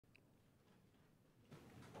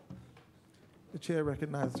The chair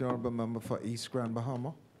recognizes the honourable member for East Grand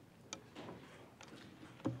Bahama.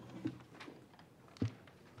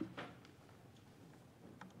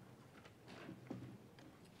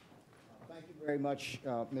 Thank you very much,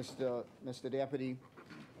 Mr. Deputy.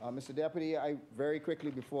 Mr. Deputy, very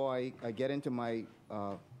quickly before I get into my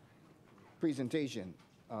presentation,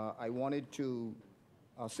 I wanted to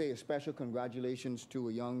say a special congratulations to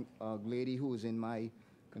a young lady who is in my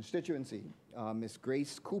constituency, Miss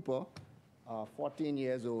Grace Cooper, 14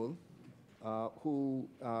 years old, who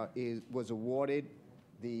was awarded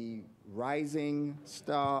the Rising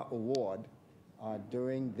Star Award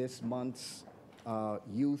during this month's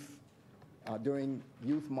during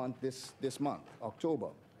Youth Month this month, October.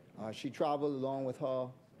 She traveled along with her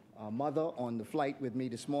mother on the flight with me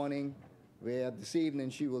this morning, where this evening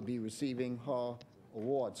she will be receiving her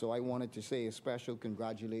award. So I wanted to say a special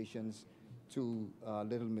congratulations to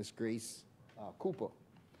little Miss Grace Cooper.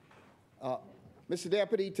 Mr.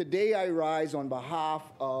 Deputy, today I rise on behalf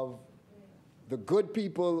of the good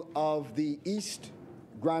people of the East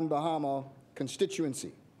Grand Bahama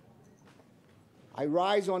constituency. I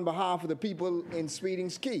rise on behalf of the people in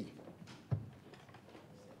Sweetings Key,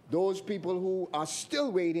 those people who are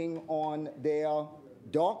still waiting on their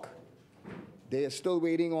dock, they are still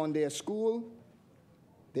waiting on their school,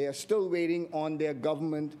 they are still waiting on their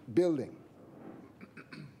government building.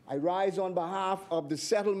 I rise on behalf of the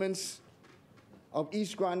settlements of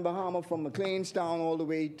East Grand Bahama from McLeanstown all the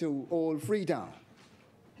way to Old Freetown,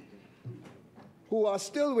 who are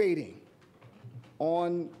still waiting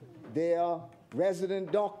on their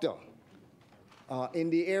resident doctor in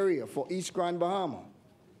the area for East Grand Bahama.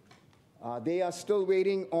 They are still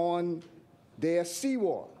waiting on their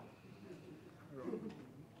seawall.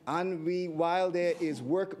 And while there is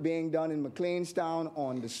work being done in McLeanstown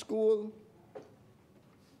on the school,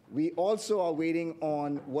 we also are waiting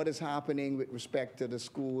on what is happening with respect to the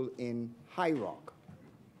school in High Rock.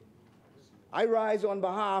 I rise on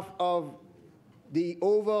behalf of the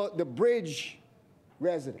over-the-bridge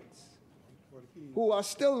residents who are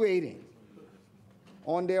still waiting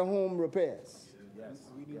on their home repairs.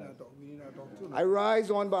 I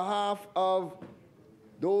rise on behalf of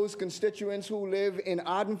those constituents who live in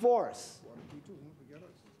Arden Forest,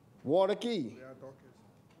 Waterkey,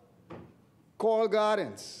 Coral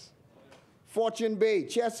Gardens, Fortune Bay,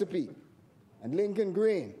 Chesapeake, and Lincoln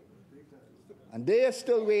Green. And they are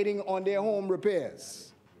still waiting on their home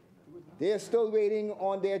repairs. They are still waiting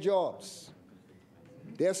on their jobs,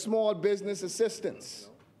 their small business assistance,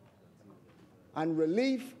 and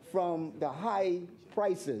relief from the high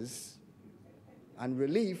prices and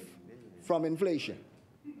relief from inflation.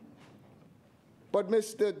 But,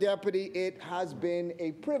 Mr. Deputy, it has been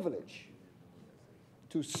a privilege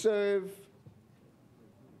to serve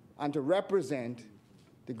and to represent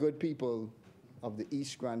the good people of the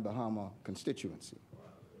East Grand Bahama constituency.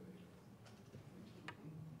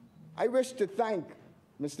 I wish to thank,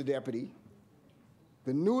 Mr. Deputy,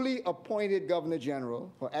 the newly appointed Governor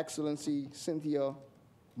General, Her Excellency Cynthia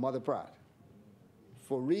Mother Pratt,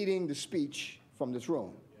 for reading the speech from the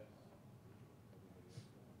throne.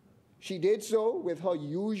 She did so with her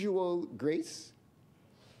usual grace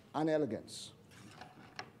and elegance.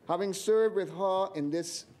 Having served with her in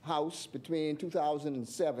this House between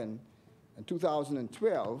 2007 and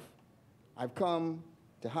 2012, I've come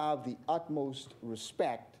to have the utmost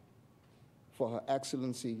respect for Her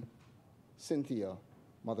Excellency Cynthia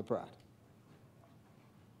Mother Pratt.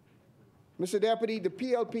 Mr. Deputy, the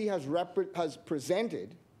PLP has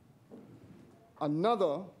presented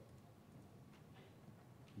another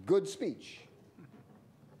good speech.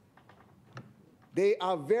 They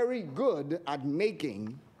are very good at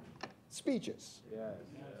making speeches. Yes.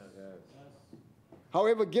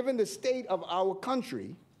 However, given the state of our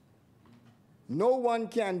country, no one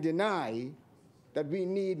can deny that we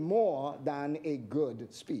need more than a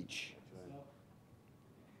good speech.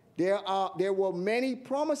 There were many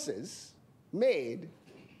promises made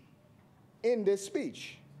in this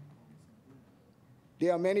speech.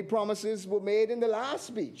 There are many promises were made in the last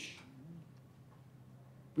speech.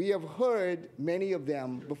 We have heard many of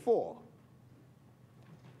them before.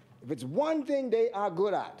 If it's one thing they are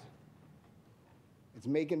good at, it's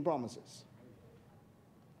making promises.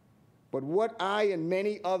 But what I and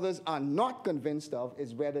many others are not convinced of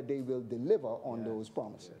is whether they will deliver on those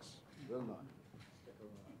promises. Will not.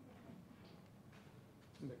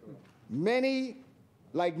 Many,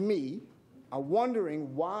 like me, are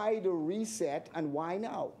wondering why the reset and why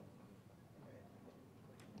now.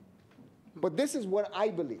 But this is what I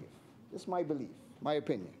believe. This is my belief, my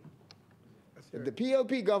opinion. That the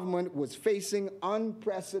PLP government was facing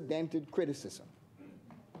unprecedented criticism.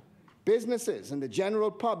 businesses and the general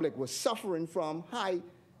public were suffering from high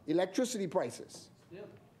electricity prices. Yep.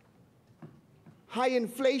 High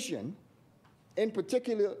inflation, in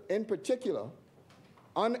particular,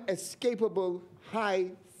 unescapable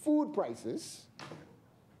high food prices.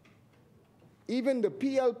 Even the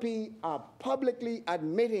PLP are publicly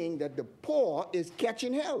admitting that the poor is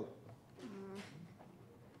catching hell.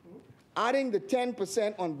 Adding the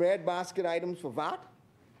 10% on bread basket items for VAT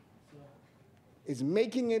is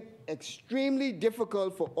making it extremely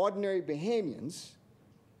difficult for ordinary Bahamians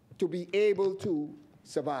to be able to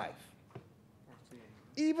survive.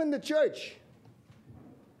 Even the church,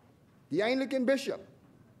 the Anglican bishop,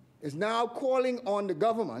 is now calling on the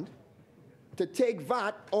government to take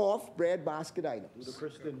VAT off bread basket items. Do the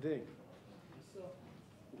Christian thing.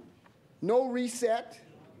 No reset,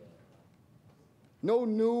 no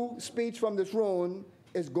new speech from the throne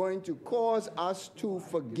is going to cause us to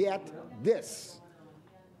forget this.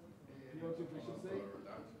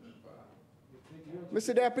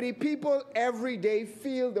 Mr. Deputy, people every day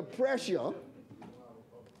feel the pressure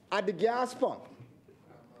at the gas pump.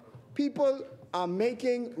 People are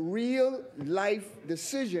making real life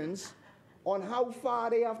decisions on how far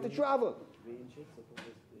they have to travel.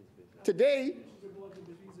 Today,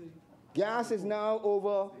 gas is now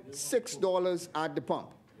over $6 at the pump.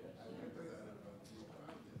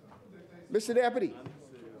 Mr. Deputy,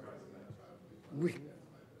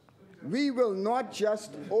 we will not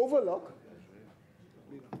just overlook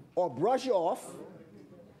or brush off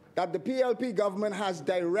that the PLP government has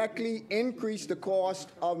directly increased the cost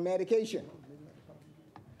of medication.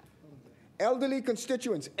 Elderly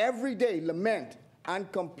constituents every day lament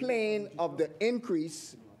and complain of the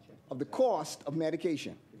increase of the cost of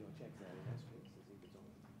medication.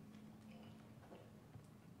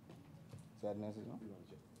 Is that necessary? No?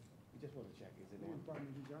 We just want to check. Is it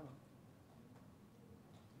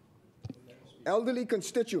there? Elderly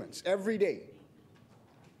constituents every day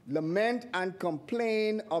lament and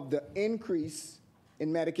complain of the increase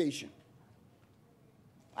in medication.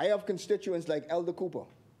 I have constituents like Elder Cooper,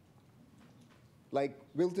 like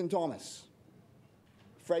Wilton Thomas,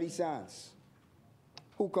 Freddie Sands,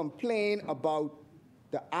 who complain about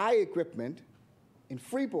the eye equipment in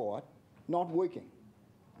Freeport not working.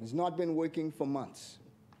 It's not been working for months.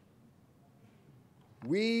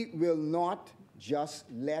 We will not just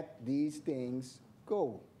let these things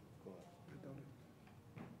go.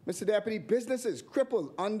 Mr. Deputy, businesses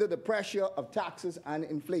crippled under the pressure of taxes and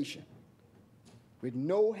inflation with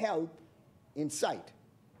no help in sight.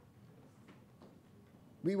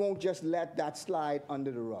 We won't just let that slide under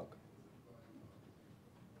the rug.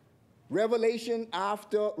 Revelation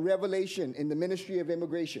after revelation in the Ministry of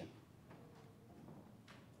Immigration.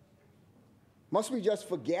 Must we just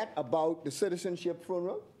forget about the citizenship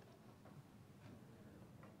funeral?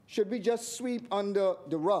 Should we just sweep under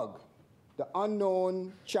the rug the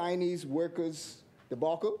unknown Chinese workers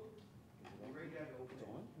debacle?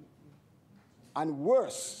 And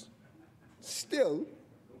worse still,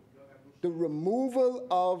 the removal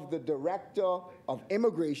of the Director of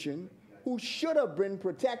Immigration, who should have been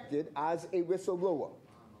protected as a whistleblower.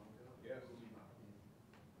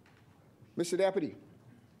 Mr. Deputy,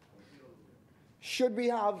 should we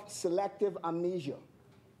have selective amnesia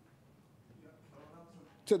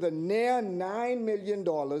to the near $9 million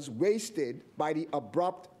wasted by the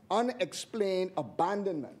abrupt, unexplained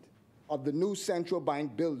abandonment of the new Central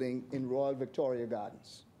Bank building in Royal Victoria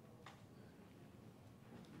Gardens?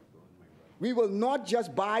 We will not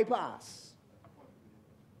just bypass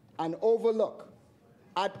and overlook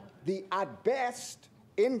at best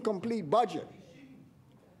incomplete budget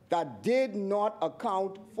that did not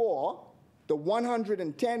account for the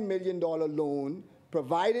 $110 million loan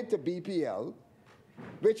provided to BPL,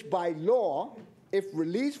 which by law, if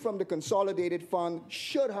released from the consolidated fund,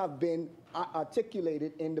 should have been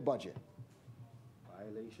articulated in the budget.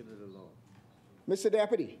 Violation of the law. Mr.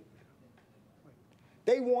 Deputy,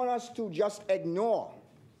 they want us to just ignore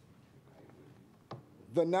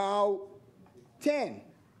the now 10,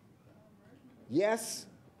 yes,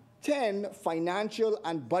 10 financial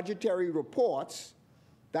and budgetary reports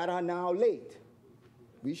that are now late.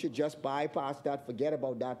 We should just bypass that, forget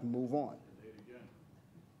about that, and move on.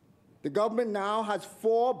 The government now has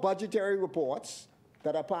 4 budgetary reports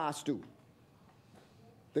that are past due.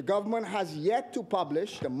 The government has yet to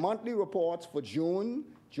publish the monthly reports for June,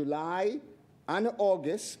 July, and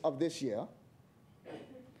August of this year,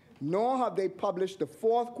 nor have they published the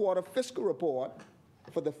 4th quarter fiscal report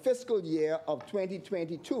for the fiscal year of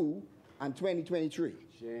 2022 and 2023.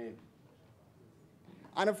 Shame.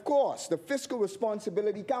 And of course, the Fiscal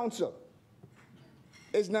Responsibility Council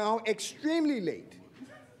is now extremely late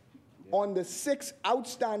On the 6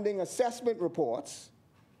 outstanding assessment reports,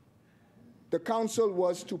 the council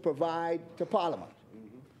was to provide to Parliament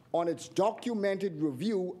on its documented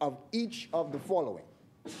review of each of the following: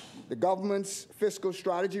 the government's fiscal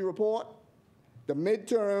strategy report, the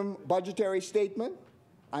midterm budgetary statement,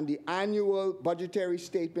 and the annual budgetary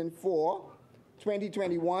statement for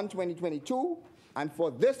 2021-2022, and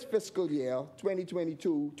for this fiscal year,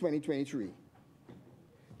 2022-2023.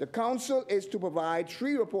 The council is to provide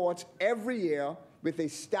 3 reports every year with a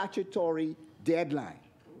statutory deadline.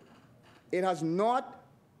 It has not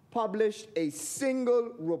published a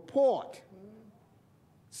single report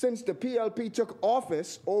since the PLP took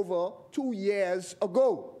office over 2 years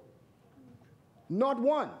ago. Not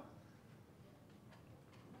one.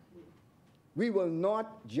 We will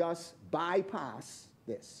not just bypass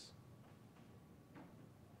this.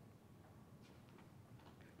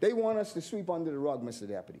 They want us to sweep under the rug, Mr.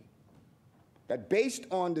 Deputy, that based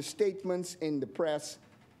on the statements in the press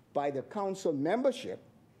by the council membership,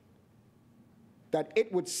 that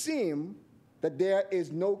it would seem that there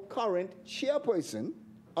is no current chairperson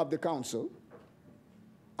of the council,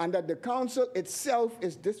 and that the council itself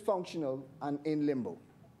is dysfunctional and in limbo.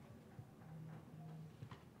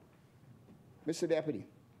 Mr. Deputy,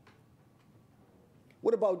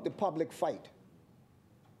 what about the public fight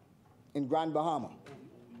in Grand Bahama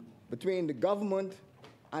between the government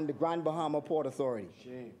and the Grand Bahama Port Authority?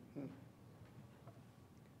 Shame.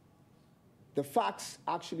 The facts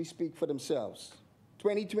actually speak for themselves.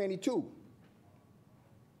 2022,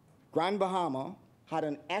 Grand Bahama had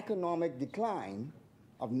an economic decline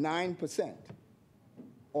of 9%,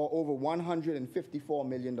 or over $154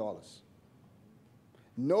 million.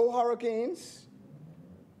 No hurricanes,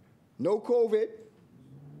 no COVID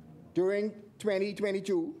during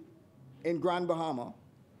 2022 in Grand Bahama,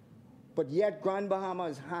 but yet Grand Bahama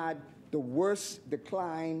has had the worst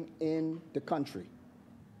decline in the country.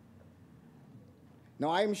 Now,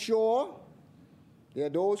 I'm sure there are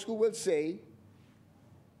those who will say,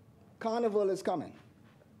 Carnival is coming.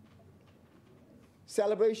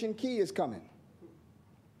 Celebration Key is coming.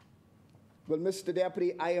 Well, Mr.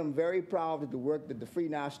 Deputy, I am very proud of the work that the Free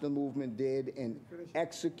National Movement did in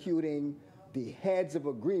executing the heads of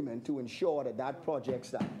agreement to ensure that that project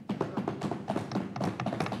started.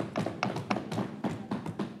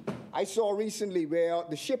 I saw recently where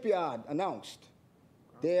the shipyard announced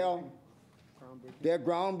their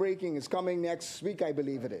groundbreaking is coming next week, I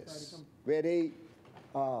believe it is, where they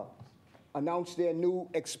announced their new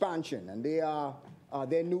expansion and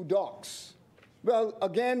their new docks. Well,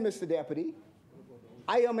 again, Mr. Deputy,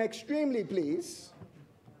 I am extremely pleased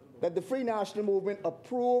that the Free National Movement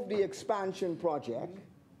approved the expansion project.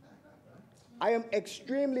 I am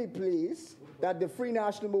extremely pleased that the Free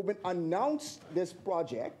National Movement announced this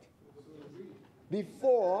project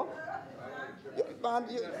before.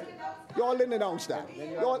 Y'all didn't announce that.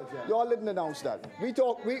 Y'all didn't announce that.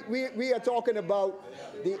 We are talking about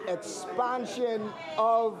the expansion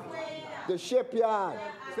of the shipyard.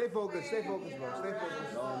 Stay focused, bro. Stay focused.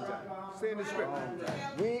 Stay in the script.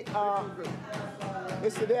 We are,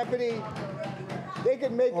 Mr. Deputy, they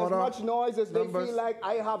can make Order. as much noise as Numbers. they feel like.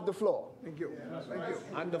 I have the floor. Thank you. Thank you.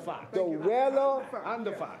 And the fact. The Weller, And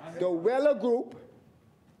the fact. the Weller Group,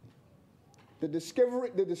 the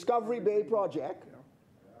Discovery Bay project.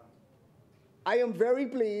 I am very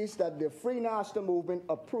pleased that the Free National Movement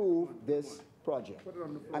approved this project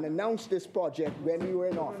and announced this project when we were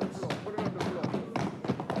in office. Put it on the floor.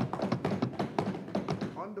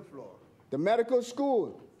 On the floor. The medical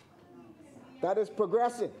school that is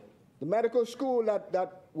progressing, the medical school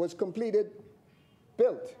that was completed,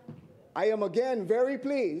 built. I am again very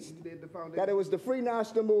pleased that it was the Free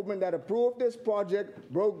National Movement that approved this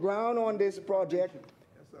project, broke ground on this project,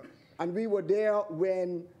 and we were there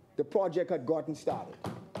when the project had gotten started.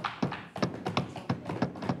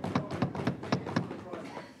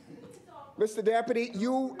 Mr. Deputy,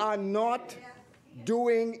 you are not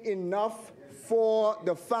doing enough for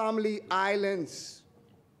the family islands.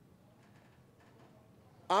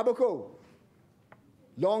 Abaco,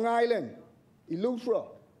 Long Island, Eleuthera,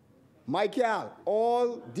 Michael,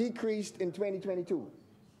 all decreased in 2022.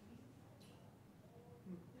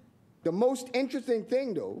 The most interesting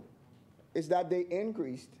thing, though, is that they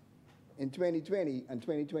increased in 2020 and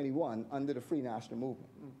 2021 under the Free National Movement.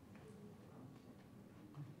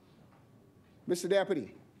 Mr.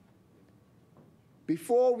 Deputy,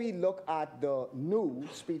 before we look at the new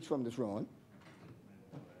speech from the throne,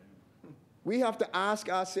 we have to ask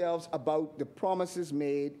ourselves about the promises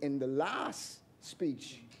made in the last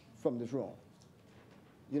speech from the throne.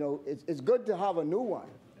 You know, it's good to have a new one.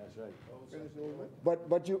 That's right.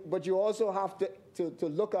 But you also have to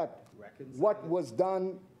look at what was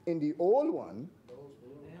done in the old one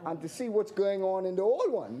and to see what's going on in the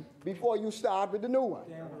old one before you start with the new one.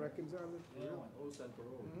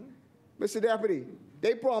 Mr. Deputy,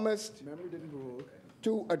 they promised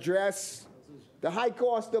to address the high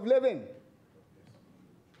cost of living,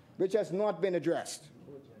 which has not been addressed.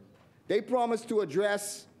 They promised to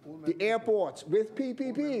address the airports with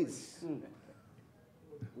PPPs.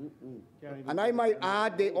 And I might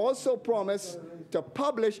add, they also promised to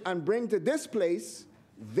publish and bring to this place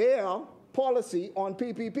their policy on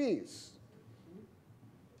PPPs.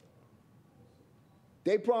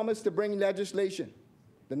 They promised to bring legislation,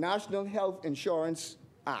 the National Health Insurance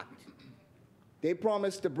Act. They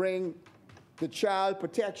promised to bring the Child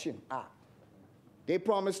Protection Act. They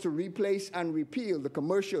promised to replace and repeal the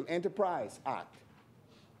Commercial Enterprise Act.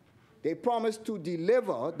 They promised to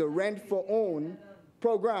deliver the rent-for-own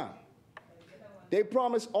program. They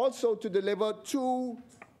promised also to deliver 2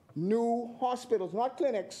 new hospitals, not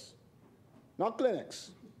clinics,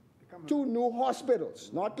 2 new hospitals,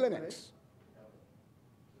 not clinics.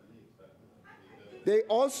 They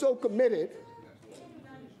also committed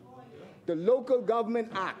the Local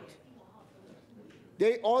Government Act.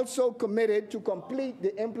 They also committed to complete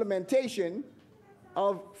the implementation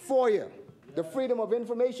of FOIA, the Freedom of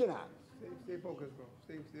Information Act. Stay focused, bro.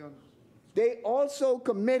 Stay on. They also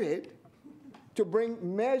committed to bring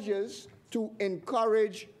measures to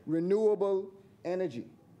encourage renewable energy.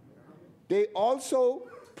 They also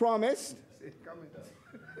promised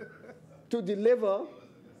to deliver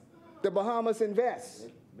the Bahamas Invest.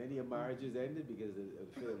 Many of marriages ended because of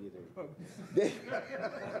failure.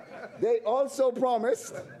 They also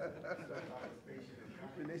promised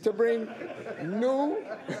to bring new.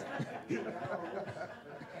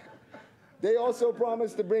 They also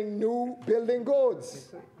promised to bring new building codes.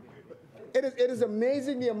 It is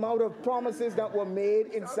amazing the amount of promises that were made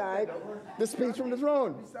inside the speech from the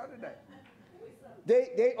throne.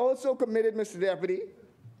 They also committed, Mr. Deputy,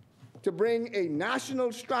 to bring a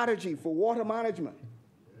national strategy for water management,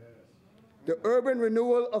 the Urban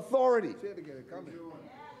Renewal Authority,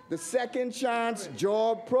 the Second Chance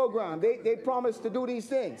Job Program. They promised to do these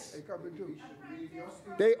things.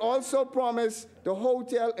 They also promised the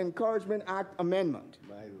Hotel Encouragement Act amendment.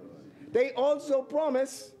 They also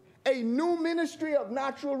promised a new Ministry of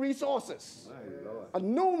Natural Resources. A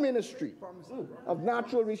new Ministry of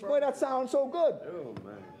Natural Resources. Boy, that sounds so good.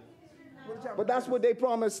 But that's what they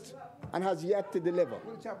promised and has yet to deliver.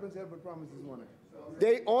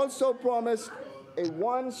 They also promised a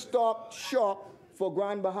one-stop shop for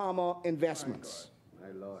Grand Bahama investments.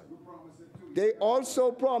 They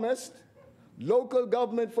also promised local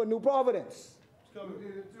government for New Providence.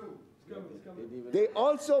 They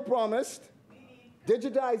also promised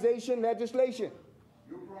digitization legislation,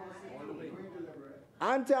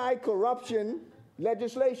 anti-corruption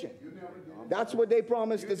legislation. That's what they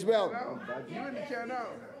promised as well. You in the chair now.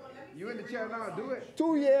 You in the chair now. Do it.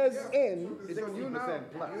 2 years in, It's on you now.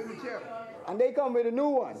 You in the chair. and they come with a new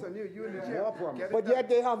one. It's on you. You in the chair. Get it But done. yet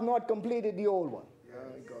they have not completed the old one.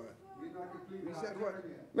 God. You said what?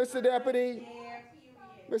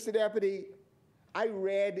 Mr. Deputy, I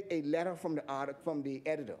read a letter from the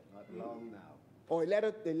editor. Not long now. Or a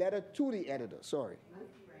letter to the editor, sorry.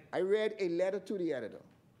 I read a letter to the editor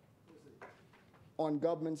on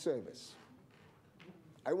government service.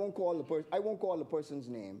 I won't call the person's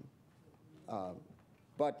name,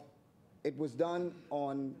 but it was done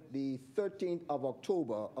on the 13th of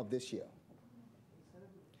October of this year.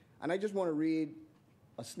 And I just want to read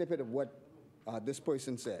a snippet of what this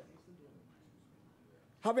person said.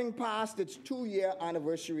 Having passed its 2-year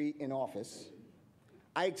anniversary in office,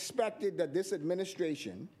 I expected that this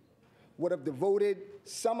administration would have devoted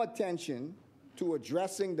some attention to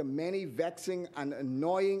addressing the many vexing and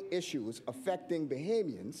annoying issues affecting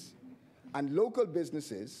Bahamians and local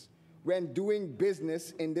businesses when doing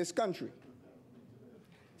business in this country.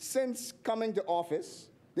 Since coming to office,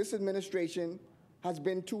 this administration has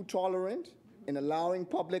been too tolerant in allowing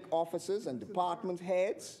public officers and department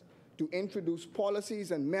heads to introduce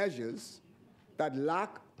policies and measures that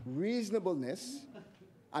lack reasonableness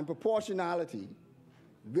and proportionality,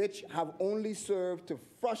 which have only served to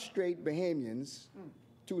frustrate Bahamians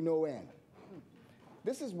to no end.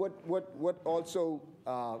 This is what also,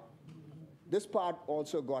 this part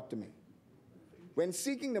also got to me. When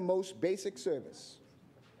seeking the most basic service,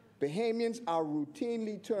 Bahamians are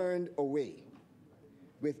routinely turned away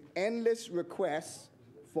with endless requests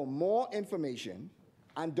for more information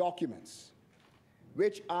and documents,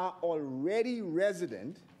 which are already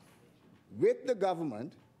resident with the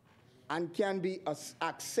government and can be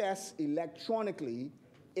accessed electronically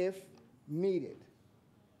if needed.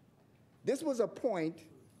 This was a point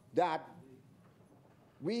that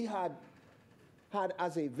we had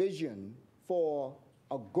as a vision for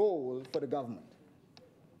a goal for the government.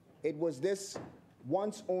 It was this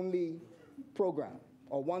once-only program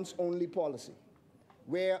or once-only policy,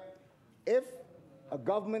 where if a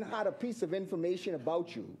government had a piece of information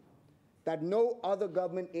about you, that no other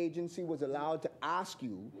government agency was allowed to ask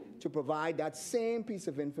you to provide that same piece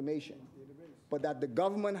of information, but that the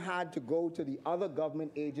government had to go to the other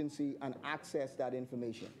government agency and access that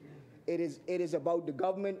information. It is about the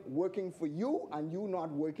government working for you and you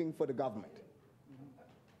not working for the government.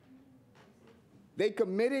 They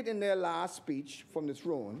committed in their last speech from the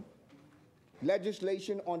throne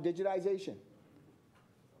legislation on digitization.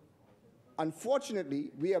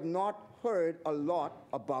 Unfortunately, we have not heard a lot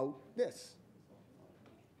about this.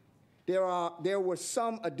 There were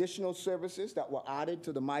some additional services that were added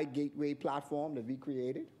to the My Gateway platform that we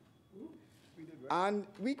created. We did, right? And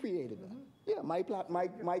we created that. Yeah,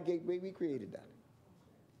 My Gateway, we created that.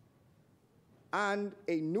 And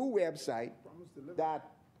a new website that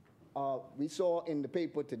we saw in the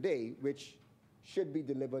paper today, which should be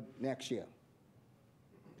delivered next year.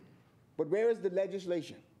 But where is the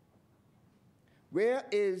legislation? Where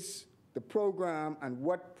is the program and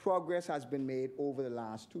what progress has been made over the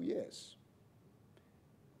last 2 years?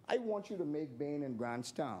 I want you to make Bain and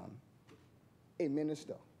Grantstown a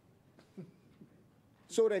minister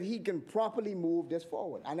so that he can properly move this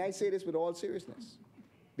forward. And I say this with all seriousness,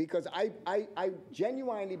 because I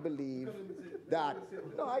genuinely believe that,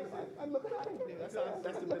 no, I'm looking at him.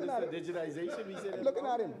 That's the minister of digitization. We said I'm looking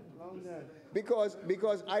at him.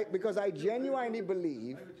 Because I genuinely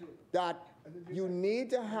believe that you need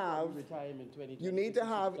to have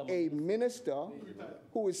a minister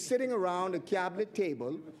who is sitting around a cabinet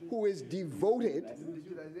table who is devoted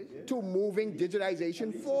to moving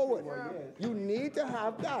digitization forward. You need to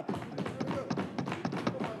have that.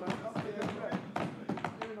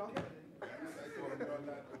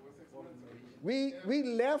 We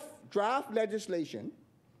left draft legislation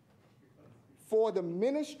for the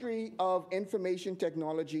Ministry of Information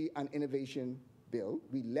Technology and Innovation bill.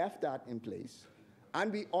 We left that in place.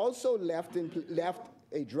 And we also left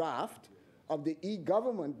a draft of the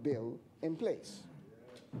e-government bill in place.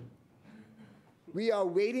 We are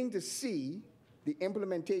waiting to see the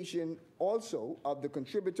implementation also of the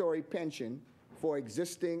contributory pension for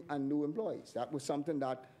existing and new employees. That was something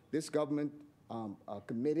that this government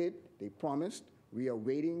committed, they promised. We are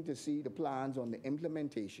waiting to see the plans on the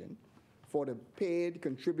implementation for the paid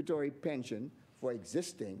contributory pension for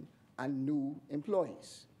existing and new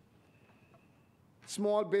employees.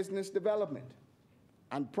 Small business development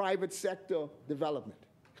and private sector development.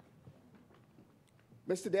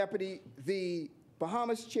 Mr. Deputy, the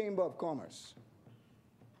Bahamas Chamber of Commerce,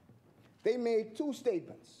 they made two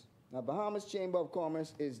statements. Now, Bahamas Chamber of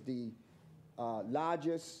Commerce is the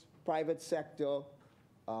largest private sector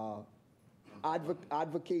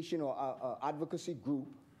advocation or advocacy group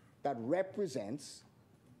that represents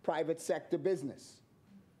private sector business.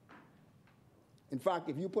 In fact,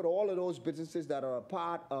 if you put all of those businesses that are a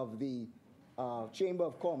part of the Chamber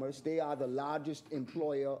of Commerce, they are the largest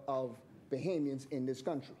employer of Bahamians in this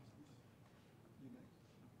country.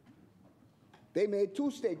 They made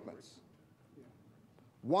two statements.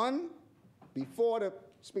 One before the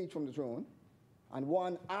speech from the throne, and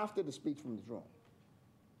one after the speech from the throne.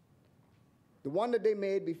 The one that they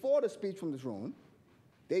made before the speech from the throne,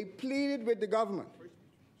 they pleaded with the government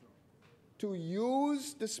to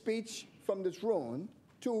use the speech from the throne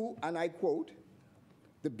to, and I quote,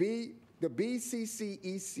 the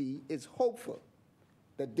BCCEC is hopeful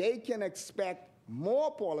that they can expect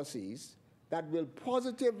more policies that will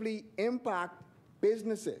positively impact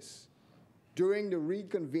businesses during the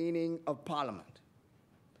reconvening of Parliament.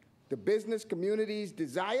 The business community's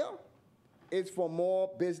desire is for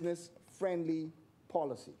more business-friendly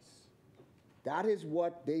policies. That is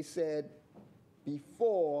what they said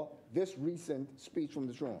before this recent speech from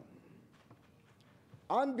the throne.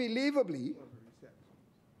 Unbelievably,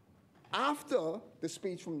 after the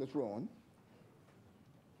speech from the throne,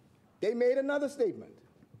 they made another statement.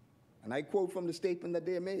 And I quote from the statement that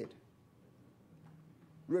they made.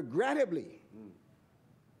 Regrettably,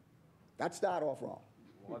 that started off wrong.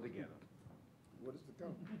 Altogether. What is the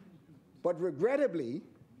tone? But regrettably,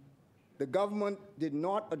 the government did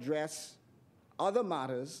not address other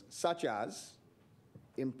matters such as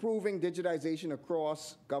improving digitization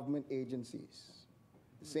across government agencies,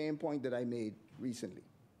 the same point that I made recently.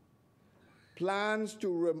 Plans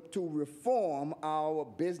to reform our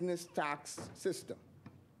business tax system,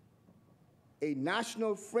 a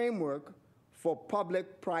national framework for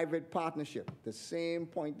public-private partnership, the same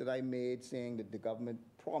point that I made saying that the government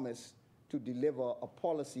promised to deliver a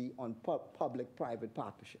policy on public-private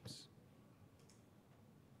partnerships.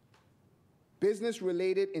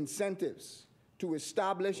 Business-related incentives to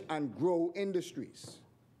establish and grow industries.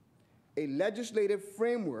 A legislative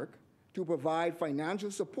framework to provide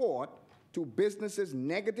financial support to businesses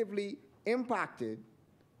negatively impacted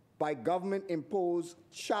by government-imposed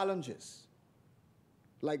challenges,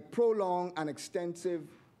 like prolonged and extensive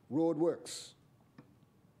roadworks.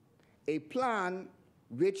 A plan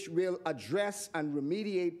which will address and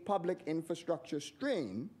remediate public infrastructure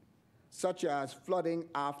strain, such as flooding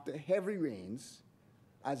after heavy rains,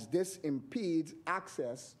 as this impedes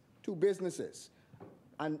access to businesses.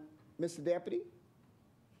 And, Mr. Deputy,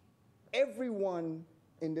 everyone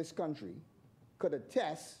in this country could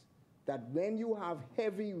attest that when you have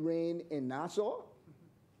heavy rain in Nassau,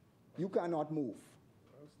 you cannot move.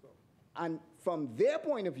 And from their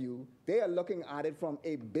point of view, they are looking at it from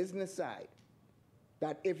a business side,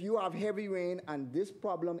 that if you have heavy rain and this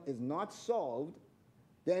problem is not solved,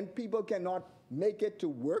 then people cannot make it to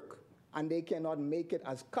work and they cannot make it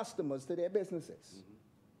as customers to their businesses.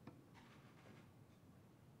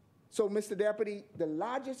 So, Mr. Deputy, the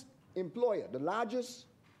largest employer,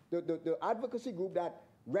 the advocacy group that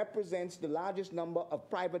represents the largest number of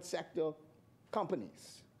private sector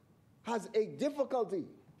companies has a difficulty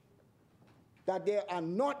that there are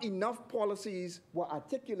not enough policies were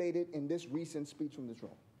articulated in this recent speech from this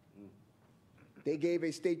room. They gave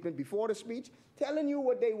a statement before the speech telling you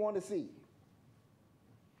what they want to see.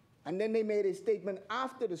 And then they made a statement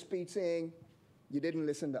after the speech saying, you didn't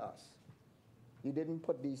listen to us. You didn't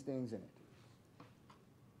put these things in it.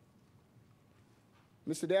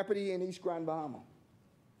 Mr. Deputy, in East Grand Bahama,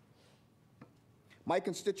 my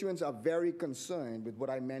constituents are very concerned with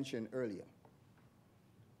what I mentioned earlier.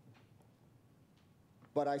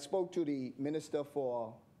 But I spoke to the Minister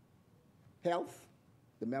for Health,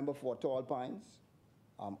 the member for Tall Pines,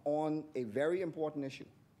 on a very important issue,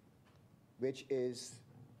 which is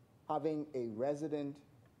having a resident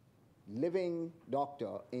living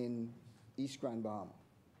doctor in East Grand Bahama.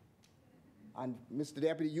 And Mr.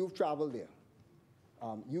 Deputy, you've traveled there.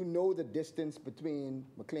 You know the distance between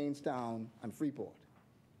McLeanstown and Freeport.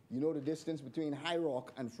 You know the distance between High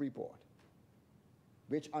Rock and Freeport,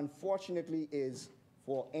 which unfortunately is,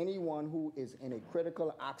 for anyone who is in a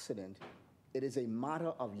critical accident, it is a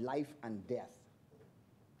matter of life and death,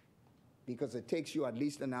 because it takes you at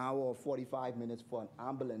least an hour or 45 minutes for an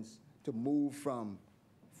ambulance to move from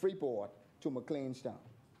Freeport to McLeanstown.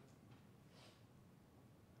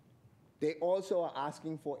 They also are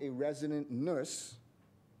asking for a resident nurse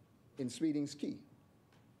in Sweetings Key,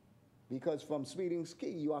 because from Sweetings Key,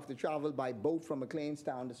 you have to travel by boat from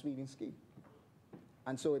McLeanstown to Sweetings Key.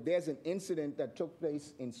 And so if there's an incident that took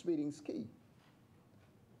place in Sweetings Key,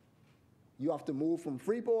 you have to move from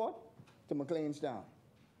Freeport to McLeanstown.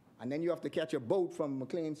 And then you have to catch a boat from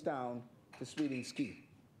McLeanstown to Sweetings Key.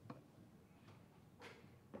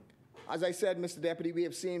 As I said, Mr. Deputy, we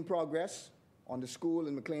have seen progress on the school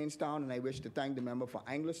in McLeanstown, and I wish to thank the member for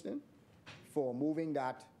Angliston for moving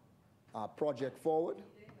that project forward.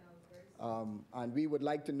 And we would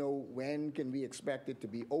like to know, when can we expect it to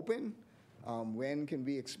be open? When can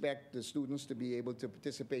we expect the students to be able to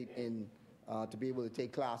participate in, to be able to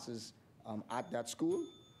take classes at that school?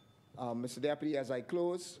 Mr. Deputy, as I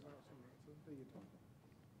close,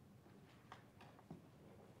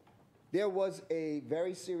 there was a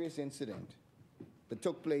very serious incident that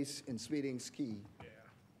took place in Sweetings Key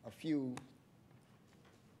a few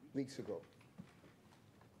weeks ago,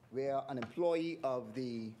 where an employee of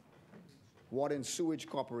the Water and Sewage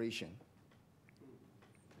Corporation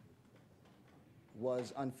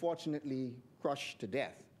was unfortunately crushed to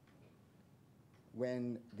death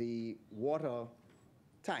when the water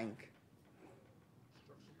tank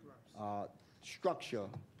structure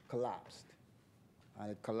collapsed,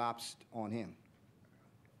 and it collapsed on him.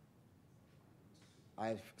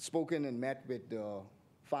 I've spoken and met with the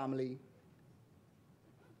family,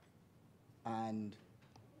 and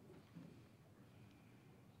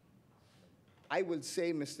I will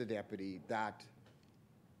say, Mr. Deputy, that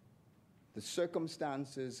the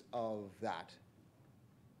circumstances of that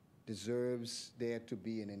deserves there to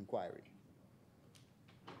be an inquiry.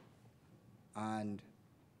 And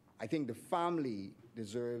I think the family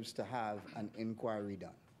deserves to have an inquiry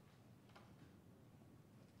done.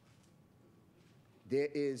 There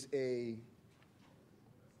is a,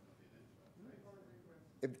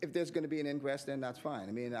 if there's going to be an inquest, then that's fine.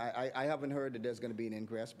 I mean, I haven't heard that there's going to be an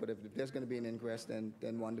inquest, but if there's going to be an inquest, then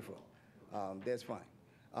wonderful. That's fine.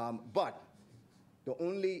 But The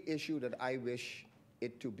only issue that I wish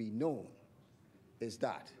it to be known is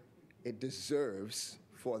that it deserves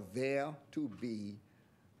for there to be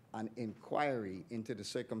an inquiry into the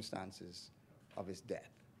circumstances of his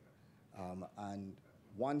death. And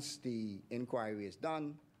once the inquiry is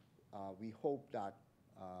done, we hope that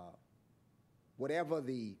whatever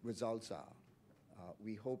the results are,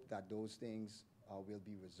 we hope that those things will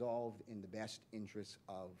be resolved in the best interest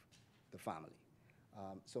of the family.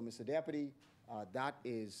 So, Mr. Deputy, that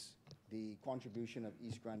is the contribution of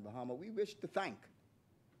East Grand Bahama. We wish to thank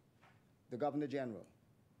the Governor General,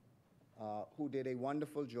 who did a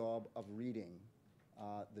wonderful job of reading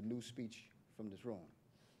the new speech from the throne.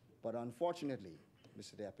 But unfortunately,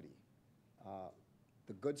 Mr. Deputy,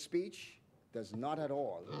 the good speech does not at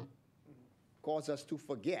all cause us to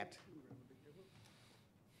forget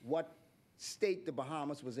what state the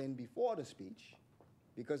Bahamas was in before the speech,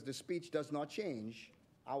 because the speech does not change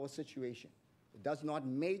our situation. It does not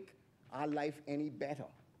make our life any better,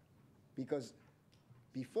 because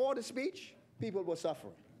before the speech, people were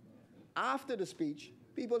suffering. After the speech,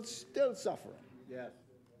 people still suffering. Yes.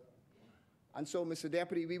 And so, Mr.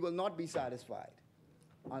 Deputy, we will not be satisfied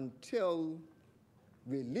until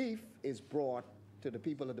relief is brought to the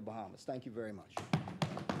people of the Bahamas. Thank you very much.